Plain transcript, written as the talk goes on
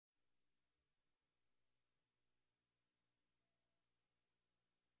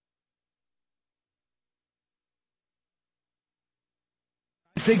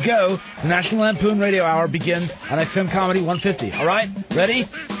Say go, the National Lampoon Radio Hour begins on XM Comedy 150. All right? Ready?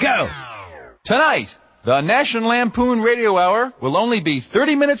 Go! Tonight, the National Lampoon Radio Hour will only be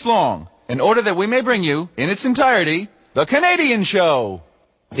 30 minutes long, in order that we may bring you, in its entirety, the Canadian Show.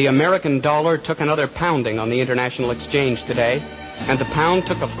 The American dollar took another pounding on the international exchange today, and the pound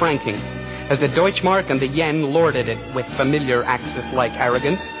took a franking, as the Deutschmark and the yen lorded it with familiar Axis-like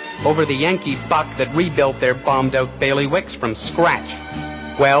arrogance over the Yankee buck that rebuilt their bombed-out bailiwicks from scratch.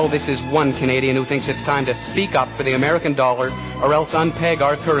 Well, this is one Canadian who thinks it's time to speak up for the American dollar or else unpeg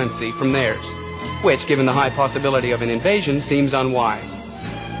our currency from theirs, which, given the high possibility of an invasion, seems unwise.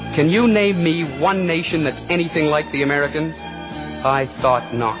 Can you name me one nation that's anything like the Americans? I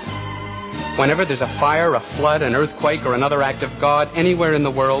thought not. Whenever there's a fire, a flood, an earthquake, or another act of God anywhere in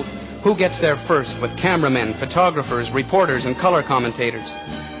the world, who gets there first with cameramen, photographers, reporters, and color commentators?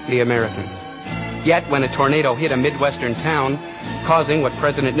 The Americans. Yet when a tornado hit a Midwestern town, causing what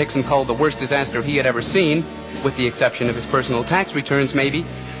President Nixon called the worst disaster he had ever seen, with the exception of his personal tax returns maybe,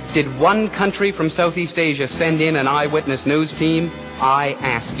 did one country from Southeast Asia send in an eyewitness news team? I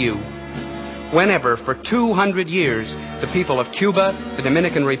ask you. Whenever, for 200 years, the people of Cuba, the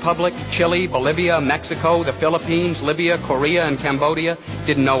Dominican Republic, Chile, Bolivia, Mexico, the Philippines, Libya, Korea, and Cambodia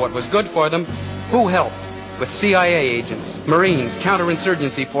didn't know what was good for them, who helped? With CIA agents, Marines,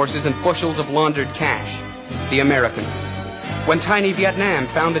 counterinsurgency forces, and bushels of laundered cash. The Americans. When tiny Vietnam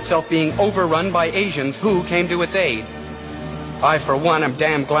found itself being overrun by Asians, who came to its aid? I, for one, am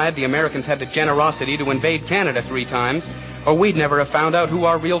damn glad the Americans had the generosity to invade Canada 3 times, or we'd never have found out who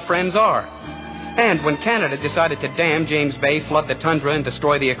our real friends are. And when Canada decided to dam James Bay, flood the tundra, and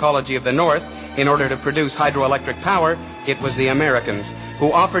destroy the ecology of the North in order to produce hydroelectric power, it was the Americans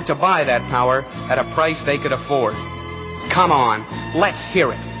who offered to buy that power at a price they could afford. Come on, let's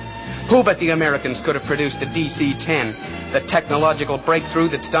hear it. Who but the Americans could have produced the DC-10, the technological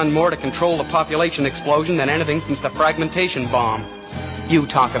breakthrough that's done more to control the population explosion than anything since the fragmentation bomb? You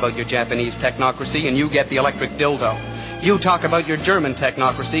talk about your Japanese technocracy and you get the electric dildo. You talk about your German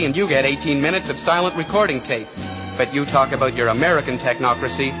technocracy and you get 18 minutes of silent recording tape. But you talk about your American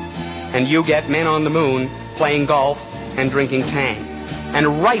technocracy and you get men on the moon playing golf and drinking Tang.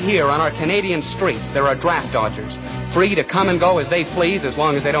 And right here on our Canadian streets, there are draft dodgers, free to come and go as they please as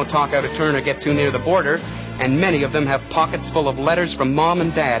long as they don't talk out of turn or get too near the border. And many of them have pockets full of letters from Mom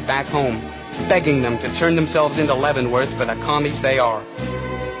and Dad back home, begging them to turn themselves into Leavenworth for the commies they are.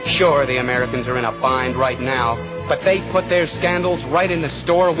 Sure, the Americans are in a bind right now, but they put their scandals right in the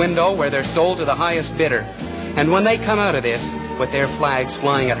store window where they're sold to the highest bidder. And when they come out of this, with their flags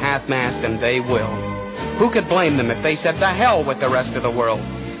flying at half-mast, and they will, who could blame them if they said to hell with the rest of the world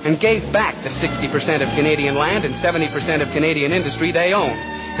and gave back the 60% of Canadian land and 70% of Canadian industry they own?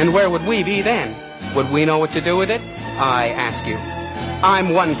 And where would we be then? Would we know what to do with it? I ask you.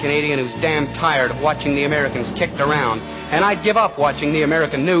 I'm one Canadian who's damn tired of watching the Americans kicked around, and I'd give up watching the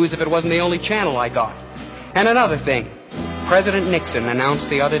American news if it wasn't the only channel I got. And another thing, President Nixon announced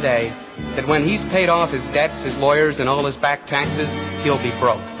the other day that when he's paid off his debts, his lawyers, and all his back taxes, he'll be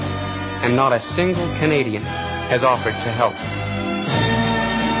broke. And not a single Canadian has offered to help.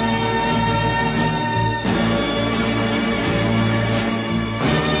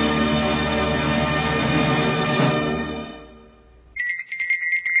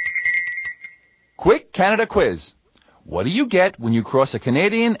 Quick Canada quiz. What do you get when you cross a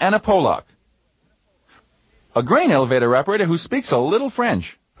Canadian and a Polak? A grain elevator operator who speaks a little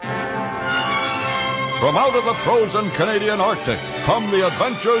French. From out of the frozen Canadian Arctic come the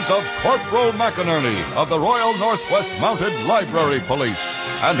adventures of Corporal MacInernery of the Royal Northwest Mounted Library Police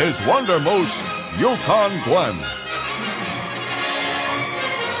and his wonder moose, Yukon Gwen.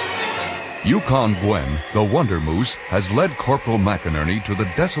 Yukon Gwen, the Wonder Moose, has led Corporal MacInernery to the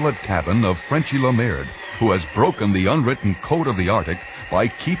desolate cabin of Frenchy Lemairdre, who has broken the unwritten code of the Arctic by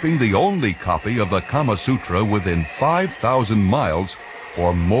keeping the only copy of the Kama Sutra within 5,000 miles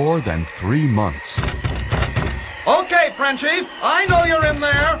for more than 3 months. Okay, Frenchy, I know you're in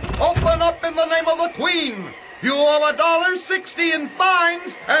there. Open up in the name of the Queen. You owe $1.60 in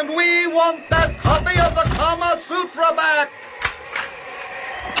fines, and we want that copy of the Kama Sutra back.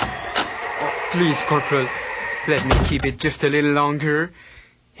 Please, Corporal, let me keep it just a little longer.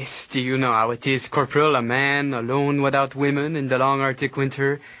 Yes, do you know how it is, Corporal, a man alone without women in the long Arctic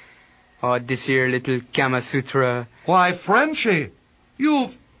winter? Oh, this here little Kama Sutra. Why, Frenchy,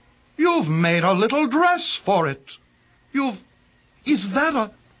 you've made a little dress for it. Is that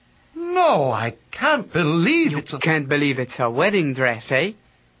a... No, I can't believe You can't believe it's a wedding dress, eh?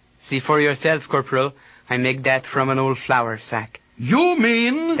 See for yourself, Corporal. I make that from an old flour sack. You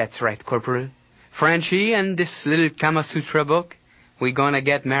mean... That's right, Corporal. Frenchy and this little Kama Sutra book, we're gonna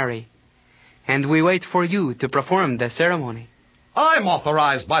get married. And we wait for you to perform the ceremony. I'm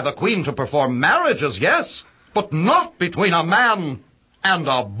authorized by the Queen to perform marriages, yes, but not between a man and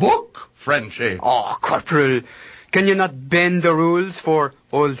a book, Frenchie. Oh, Corporal, can you not bend the rules for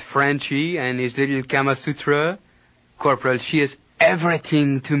old Frenchie and his little Kama Sutra? Corporal, she is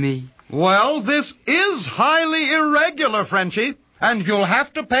everything to me. Well, this is highly irregular, Frenchie, and you'll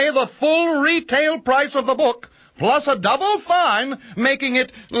have to pay the full retail price of the book, plus a double fine, making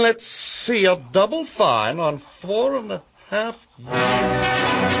it, let's see, a double fine on 4.5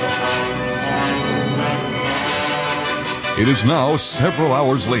 It is now several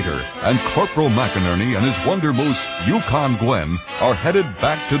hours later, and Corporal MacInernery and his Wonder Moose, Yukon Gwen, are headed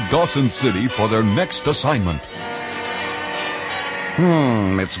back to Dawson City for their next assignment.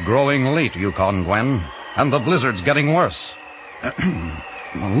 It's growing late, Yukon Gwen, and the blizzard's getting worse.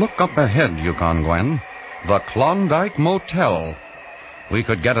 Look up ahead, Yukon Gwen. The Klondike Motel. We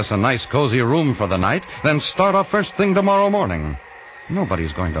could get us a nice cozy room for the night, then start up first thing tomorrow morning.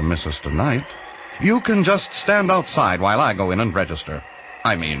 Nobody's going to miss us tonight. You can just stand outside while I go in and register.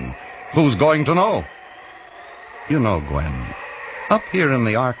 I mean, who's going to know? You know, Gwen, up here in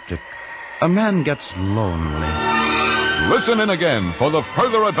the Arctic, a man gets lonely. Listen in again for the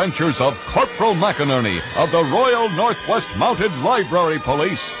further adventures of Corporal MacInernery of the Royal Northwest Mounted Library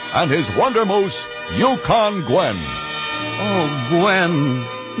Police and his Wonder Moose, Yukon Gwen. Oh, Gwen,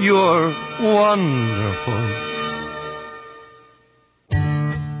 you're wonderful.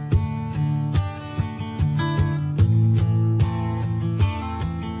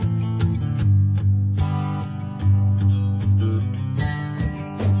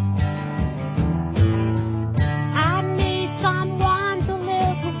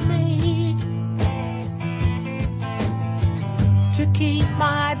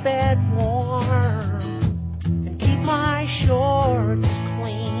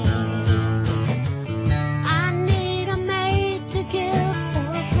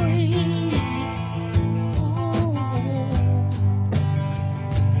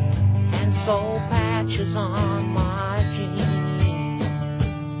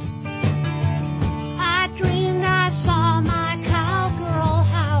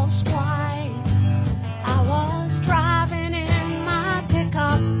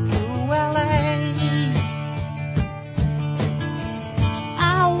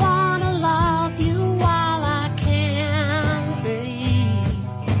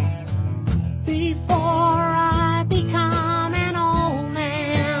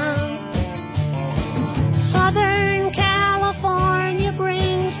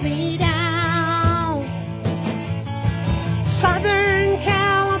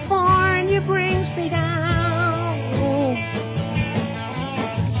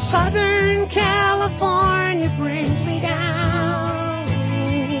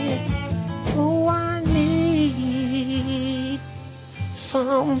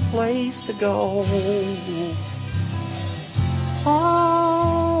 Place to go.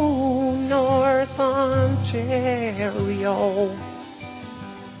 Oh, North Ontario.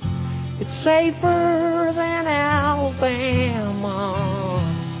 It's safer than Alabama.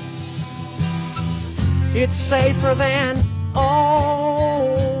 It's safer than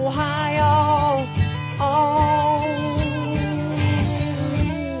Ohio. Oh.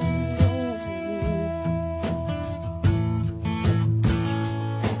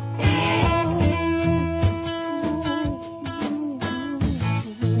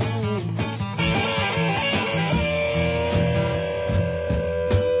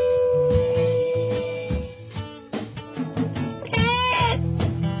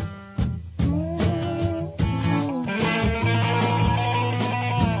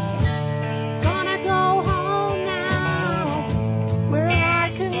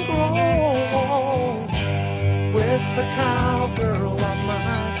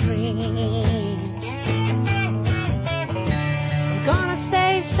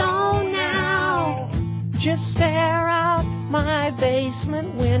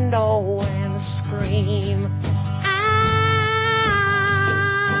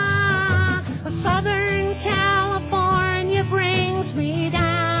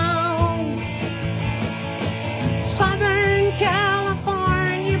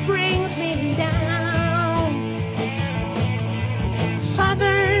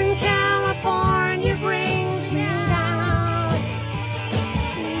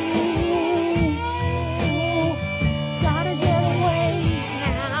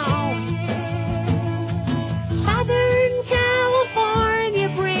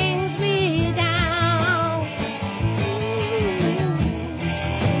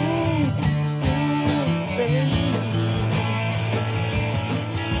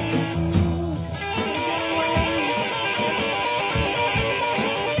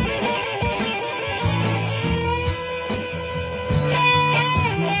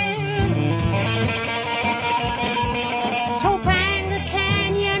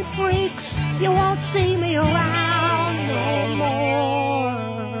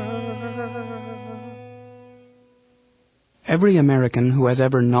 Every American who has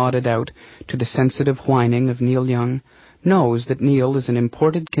ever nodded out to the sensitive whining of Neil Young knows that Neil is an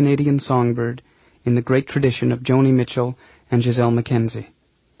imported Canadian songbird in the great tradition of Joni Mitchell and Giselle Mackenzie.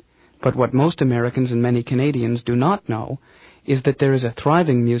 But what most Americans and many Canadians do not know is that there is a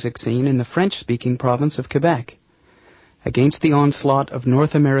thriving music scene in the French-speaking province of Quebec. Against the onslaught of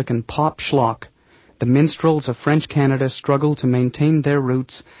North American pop schlock, the minstrels of French Canada struggle to maintain their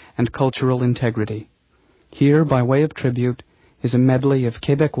roots and cultural integrity. Here, by way of tribute, is a medley of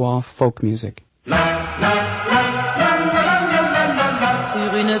Québécois folk music. Sur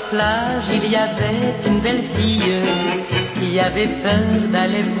une plage, il y avait une belle fille qui avait peur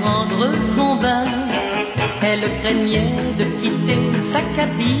d'aller prendre son bain. Elle craignait de quitter sa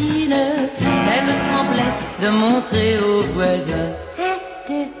cabine, elle tremblait de montrer aux voisins. 1,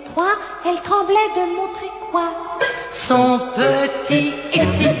 2, 3, elle tremblait de montrer quoi? Son petit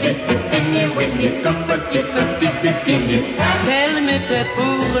itsy-bitsy Winnie, tout petit qu'elle mettait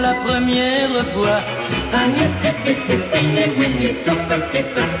pour la première fois. Un itsy-bitsy Winnie, tout petit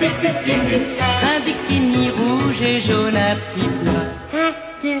un bikini rouge et jaune à petits pois. 1,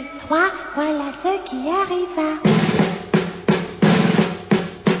 2, 3, voilà ce qui arriva.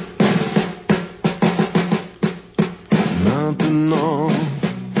 Maintenant,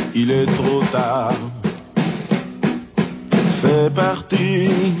 il est trop tard. C'est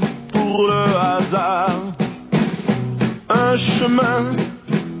parti pour le hasard. Un chemin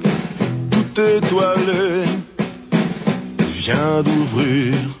tout étoilé vient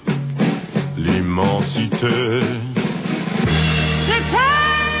d'ouvrir l'immensité. C'était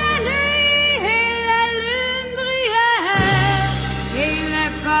la nuit et la lune brillait et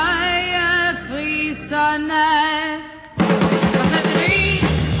les feuilles frissonnaient. Dans cette nuit,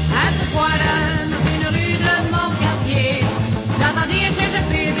 à 3 heures, dans une rue de mon quartier, j'entendis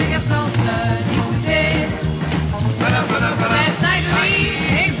échapper deux garçons se discuter. C'est Saint-Louis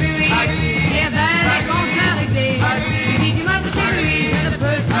et puis il y avait des contrariétés. Si tu marches chez lui, je ne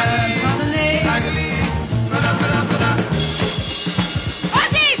peux te pardonner.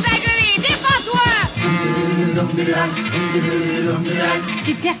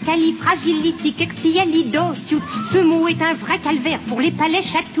 Supercalifragilistiquexpialidocious. Ce mot est un vrai calvaire pour les palais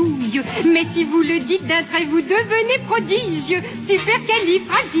chatouilles. Mais si vous le dites d'un trait, vous devenez prodigieux.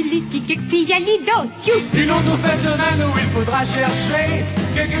 Supercalifragilistiquexpialidocious. Une autre fête semaine où il faudra chercher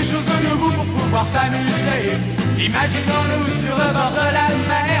quelque chose de nouveau pour pouvoir s'amuser. Imaginons-nous sur le bord de la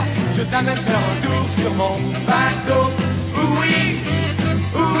mer. Je t'amène faire un tour sur mon bateau. Oui,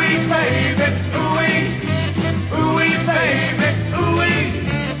 oui, baby, oui. Oui, baby, oui,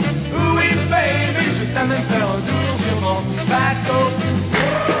 oui, baby, je t'amène faire un tour sur mon bateau.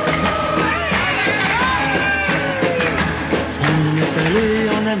 On est allé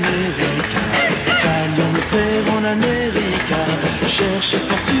en Amérique, allions le faire en Amérique, chercher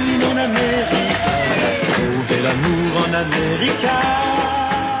fortune en Amérique, trouver l'amour en Amérique.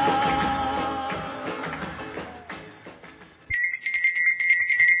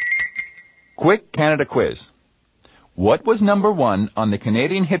 Quick Canada Quiz. What was number 1 on the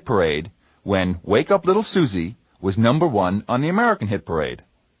Canadian hit parade when Wake Up Little Susie was number 1 on the American hit parade?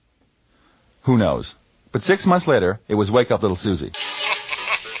 Who knows? But 6 months later, it was Wake Up Little Susie.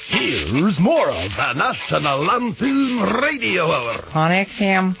 Here's more of the National Lampoon Radio Hour. On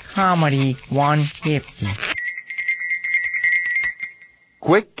XM Comedy 150.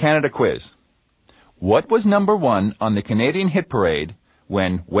 Quick Canada Quiz. What was number 1 on the Canadian hit parade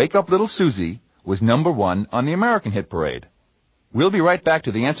when Wake Up Little Susie was number 1 on the American hit parade? We'll be right back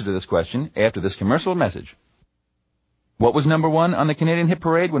to the answer to this question after this commercial message. What was number 1 on the Canadian hit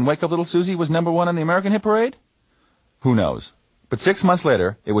parade when Wake Up Little Susie was number 1 on the American hit parade? Who knows? But 6 months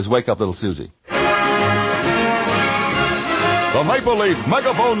later, it was Wake Up Little Susie. The Maple Leaf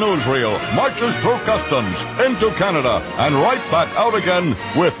Megaphone Newsreel marches through customs, into Canada, and right back out again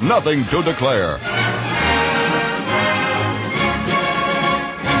with nothing to declare.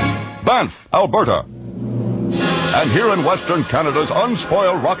 Banff, Alberta. And here in Western Canada's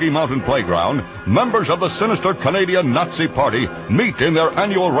unspoiled Rocky Mountain playground, members of the sinister Canadian Nazi Party meet in their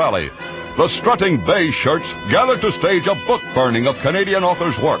annual rally. The strutting beige shirts gather to stage a book burning of Canadian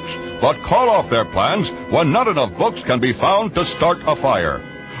authors' works, but call off their plans when not enough books can be found to start a fire.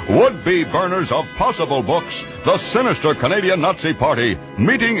 Would-be burners of possible books, the sinister Canadian Nazi Party,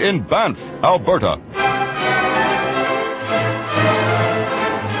 meeting in Banff, Alberta.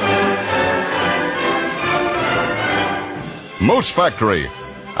 Moose Factory,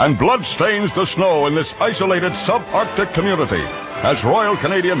 and blood stains the snow in this isolated subarctic community as Royal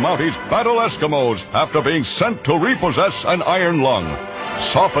Canadian Mounties battle Eskimos after being sent to repossess an iron lung.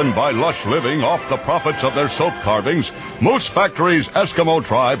 Softened by lush living off the profits of their soap carvings, Moose Factory's Eskimo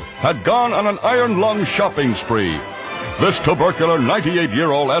tribe had gone on an iron lung shopping spree. This tubercular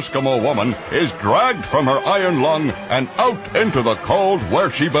 98-year-old Eskimo woman is dragged from her iron lung and out into the cold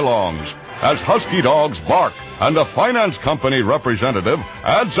where she belongs, as husky dogs bark and a finance company representative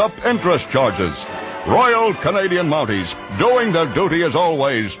adds up interest charges. Royal Canadian Mounties doing their duty as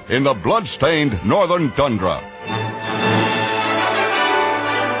always in the blood-stained northern tundra.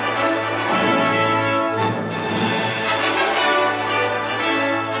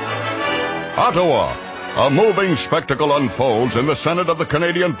 Ottawa. A moving spectacle unfolds in the Senate of the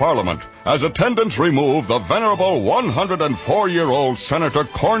Canadian Parliament as attendants remove the venerable 104-year-old Senator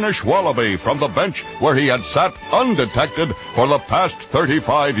Cornish Wallaby from the bench where he had sat undetected for the past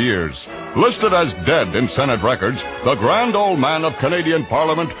 35 years. Listed as dead in Senate records, the grand old man of Canadian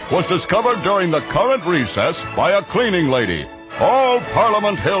Parliament was discovered during the current recess by a cleaning lady. All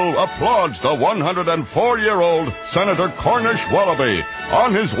Parliament Hill applauds the 104-year-old Senator Cornish Wallaby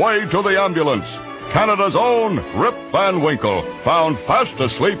on his way to the ambulance. Canada's own Rip Van Winkle, found fast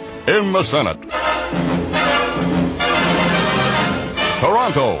asleep in the Senate.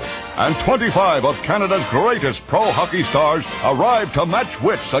 Toronto, and 25 of Canada's greatest pro hockey stars arrived to match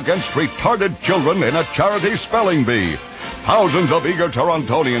wits against retarded children in a charity spelling bee. Thousands of eager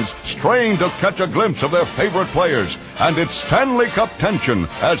Torontonians strain to catch a glimpse of their favorite players, and it's Stanley Cup tension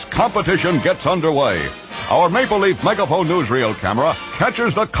as competition gets underway. Our Maple Leaf Megaphone Newsreel camera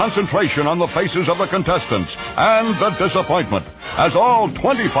catches the concentration on the faces of the contestants and the disappointment as all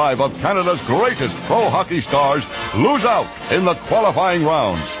 25 of Canada's greatest pro hockey stars lose out in the qualifying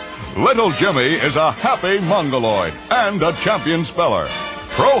rounds. Little Jimmy is a happy mongoloid and a champion speller.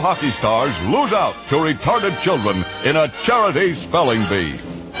 Pro hockey stars lose out to retarded children in a charity spelling bee.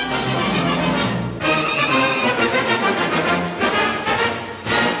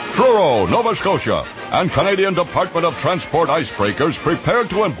 Truro, Nova Scotia, and Canadian Department of Transport icebreakers prepare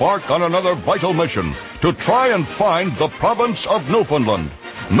to embark on another vital mission to try and find the province of Newfoundland,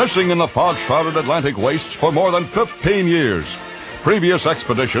 missing in the fog-shrouded Atlantic wastes for more than 15 years. Previous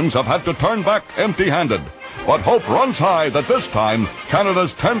expeditions have had to turn back empty-handed, but hope runs high that this time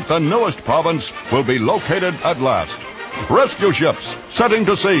Canada's 10th and newest province will be located at last. Rescue ships setting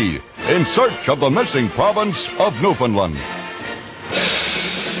to sea in search of the missing province of Newfoundland.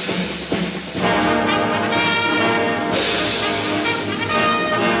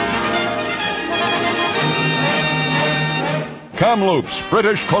 Kamloops,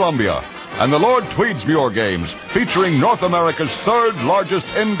 British Columbia, and the Lord Tweedsmuir Games, featuring North America's third largest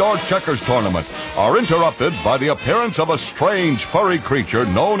indoor checkers tournament, are interrupted by the appearance of a strange furry creature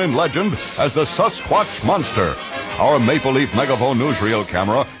known in legend as the Sasquatch Monster. Our Maple Leaf Megaphone Newsreel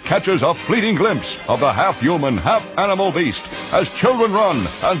camera catches a fleeting glimpse of the half-human, half-animal beast as children run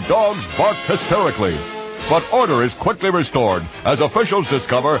and dogs bark hysterically. But order is quickly restored as officials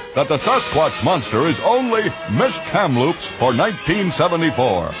discover that the Sasquatch Monster is only Miss Kamloops for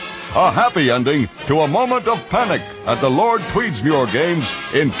 1974. A happy ending to a moment of panic at the Lord Tweedsmuir Games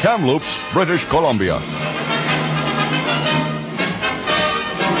in Kamloops, British Columbia.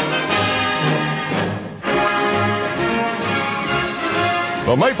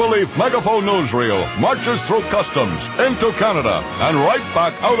 The Maple Leaf Megaphone Newsreel marches through customs into Canada and right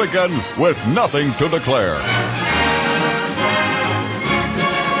back out again with nothing to declare.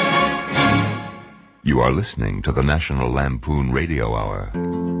 You are listening to the National Lampoon Radio Hour.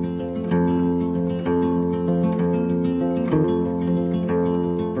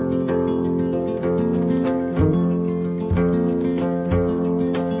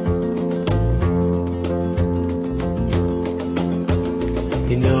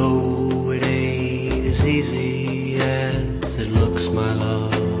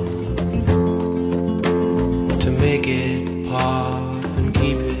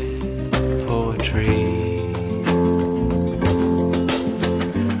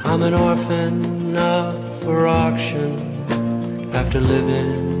 I'm an orphan, not for auction, after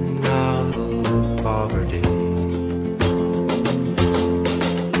living out of poverty.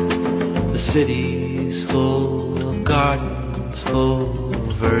 The city's full of gardens, full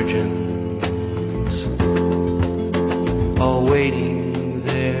of virgins, all waiting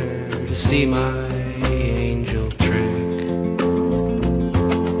there to see my angel trick.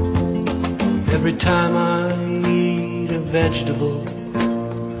 Every time I eat a vegetable,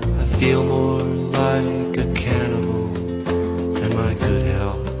 feel more like a cannibal, and my good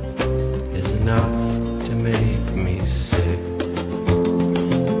health is enough to make me sick.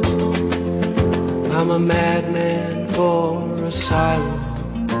 I'm a madman for asylum,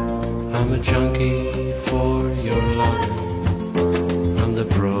 I'm a junkie for your loving, I'm the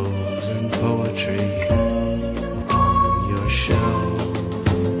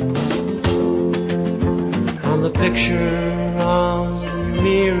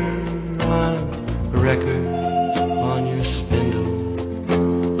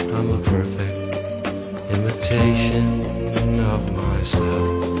imitation of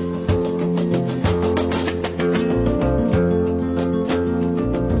myself.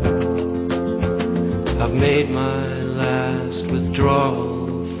 I've made my last withdrawal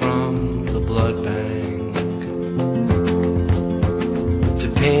from the blood bank to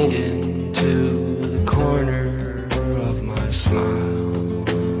paint into the corner of my smile,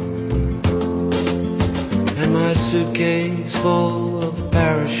 and my suitcase full of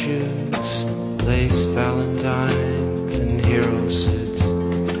parachutes, lace valentines and hero suits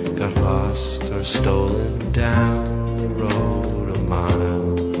got lost or stolen down the road a mile.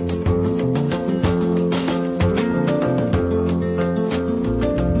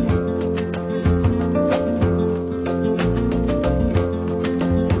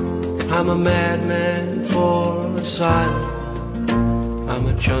 I'm a madman for asylum. I'm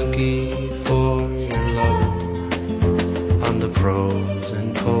a junkie for your love. I'm the prose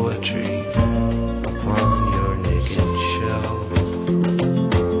and poetry upon your naked shelf.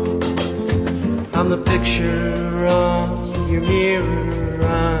 I'm the picture on your mirror.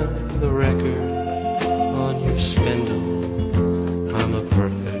 I'm the record on your spindle. I'm a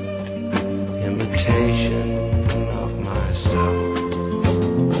perfect imitation of myself.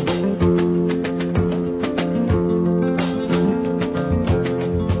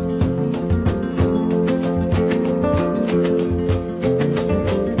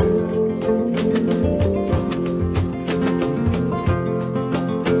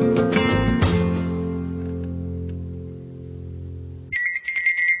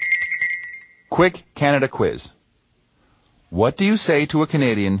 Quick Canada quiz. What do you say to a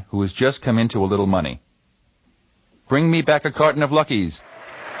Canadian who has just come into a little money? Bring me back a carton of Luckies.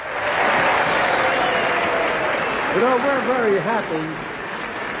 You know, we're very happy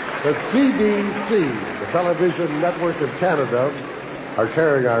that CBC, the television network of Canada, are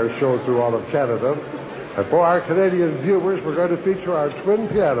carrying our show through all of Canada. And for our Canadian viewers, we're going to feature our twin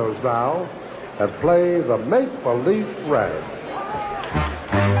pianos now and play the Make Believe Rag.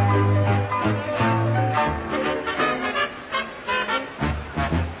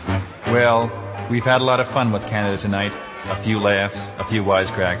 Well, we've had a lot of fun with Canada tonight. A few laughs, a few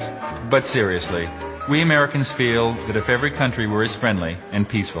wisecracks. But seriously, we Americans feel that if every country were as friendly and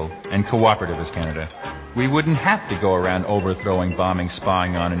peaceful and cooperative as Canada, we wouldn't have to go around overthrowing, bombing,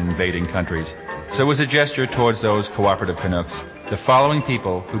 spying on, and invading countries. So as a gesture towards those cooperative Canucks, the following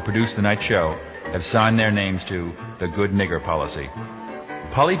people who produce the night show have signed their names to the Good Nigger Policy.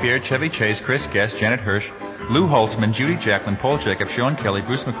 Polly Beard, Chevy Chase, Chris Guest, Janet Hirsch, Lou Holtzman, Judy Jacqueline, Paul Jacob, Sean Kelly,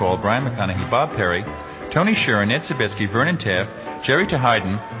 Bruce McCall, Brian McConaughey, Bob Perry, Tony Shuren, Ed Sabitsky, Vernon Taft, Jerry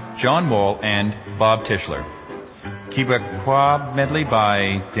Tehiden, John Wall, and Bob Tischler. Quebecois medley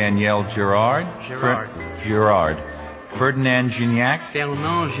by Danielle Girard. Ferdinand Gignac.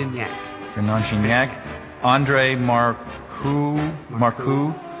 Fernand Gignac. Andre Marcoux.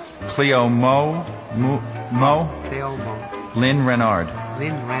 Cleo Mo. Lynn Renard.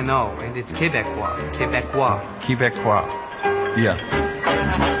 Lynn Renault, and it's Quebecois. Yeah.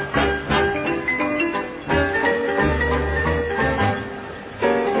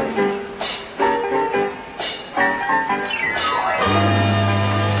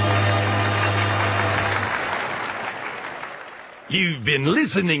 You've been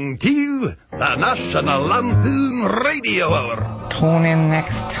listening to the National Lampoon Radio Hour. Tune in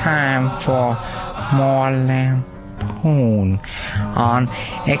next time for more Lampoon on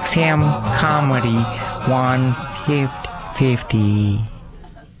XM Comedy 150.